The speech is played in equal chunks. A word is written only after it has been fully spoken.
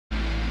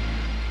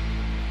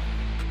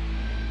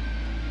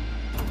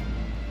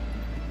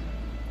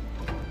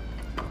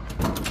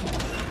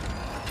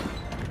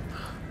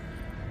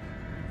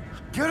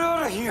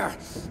of here!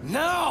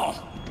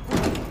 Now!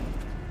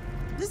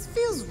 This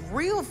feels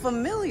real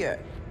familiar.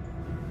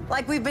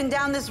 Like we've been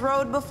down this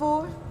road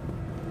before?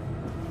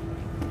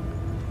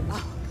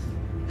 Oh,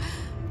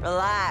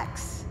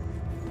 relax.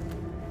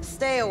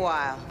 Stay a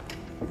while.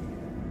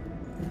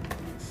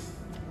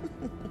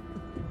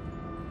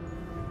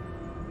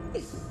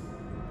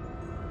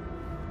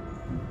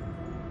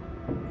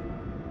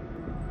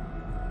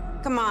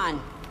 Come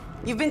on.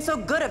 You've been so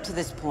good up to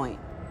this point.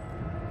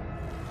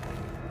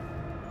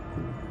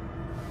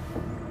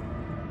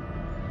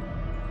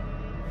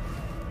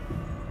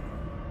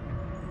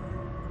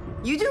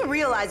 You do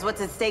realize what's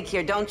at stake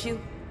here, don't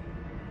you?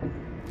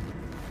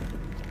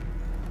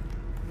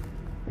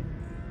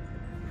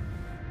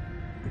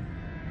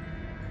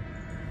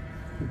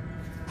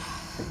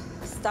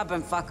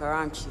 Stubborn fucker,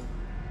 aren't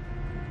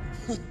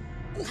you?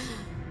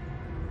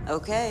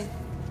 Okay.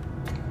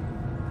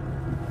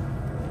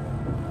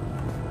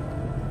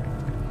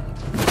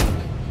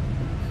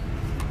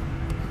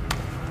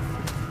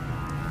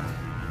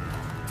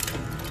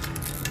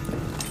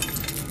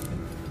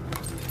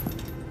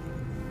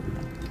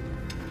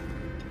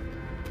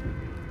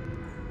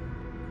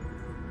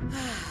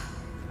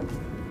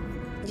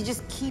 You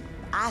just keep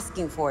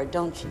asking for it,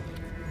 don't you?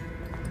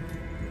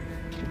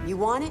 You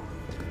want it?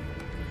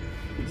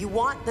 You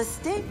want the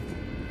stick?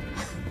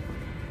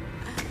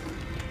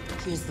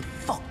 Here's the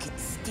fucking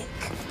stick.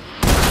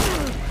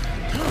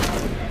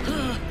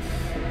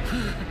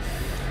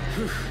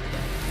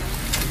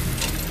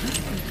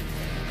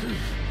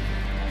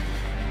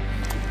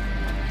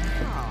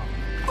 Oh,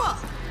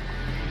 fuck!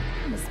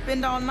 I'm gonna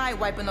spend all night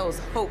wiping those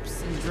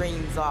hopes and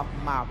dreams off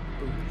my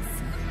boots.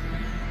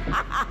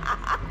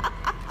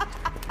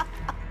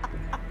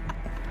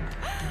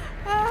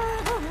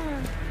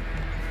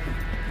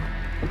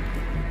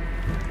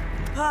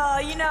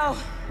 You know,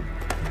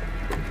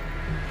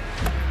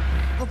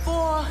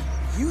 before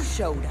you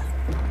showed up,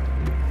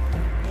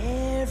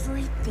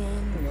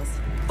 everything was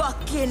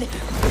fucking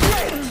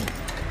great.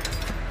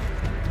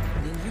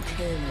 And then you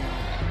came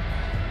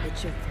along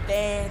with your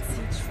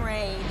fancy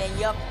train and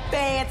your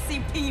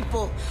fancy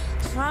people,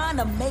 trying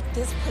to make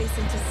this place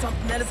into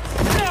something that is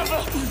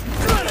never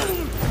gonna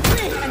be.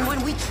 And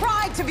when we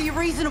tried to be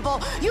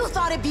reasonable, you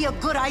thought it'd be a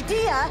good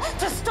idea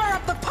to stir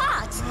up the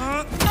pot.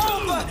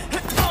 Over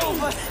and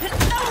over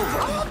and over.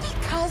 All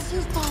because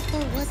you thought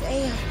there was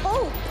a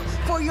hope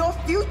for your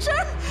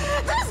future?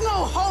 There's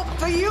no hope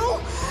for you.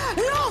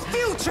 No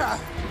future.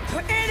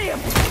 For any of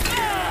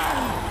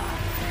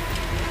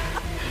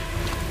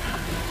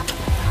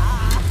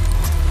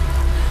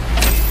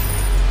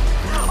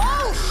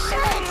Oh,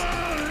 shit!